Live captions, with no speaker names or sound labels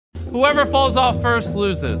Whoever falls off first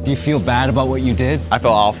loses. Do you feel bad about what you did? I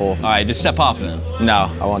feel awful. All right, just step off then. No,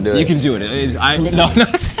 I won't do it. You can do it. No.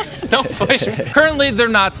 Don't push me. Currently, they're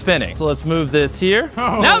not spinning. So let's move this here.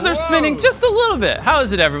 Now they're spinning just a little bit. How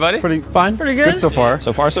is it, everybody? Pretty fine. Pretty good? Good so far.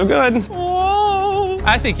 So far, so good. Whoa.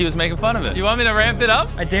 I think he was making fun of it. You want me to ramp it up?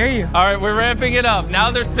 I dare you. All right, we're ramping it up.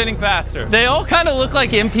 Now they're spinning faster. They all kind of look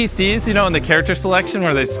like NPCs, you know, in the character selection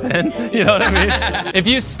where they spin. You know what I mean? If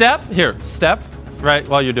you step, right,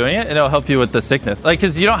 while you're doing it, it'll help you with the sickness. Like,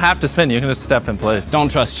 because you don't have to spin, you can just step in place. Don't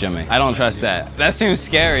trust Jimmy. I don't trust that. That seems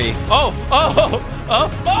scary. Oh!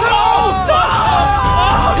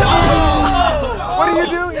 What are you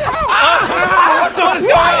doing? What is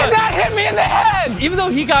going on? That hit me in the head! Even though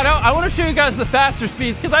he got out, I want to show you guys the faster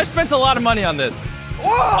speeds because I spent a lot of money on this.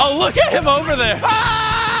 Oh, look at him over there.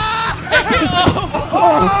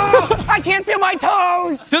 I can't feel my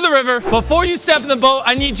toes! To the river. Before you step in the boat,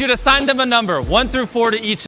 I need you to sign them a number, 1 through 4 to each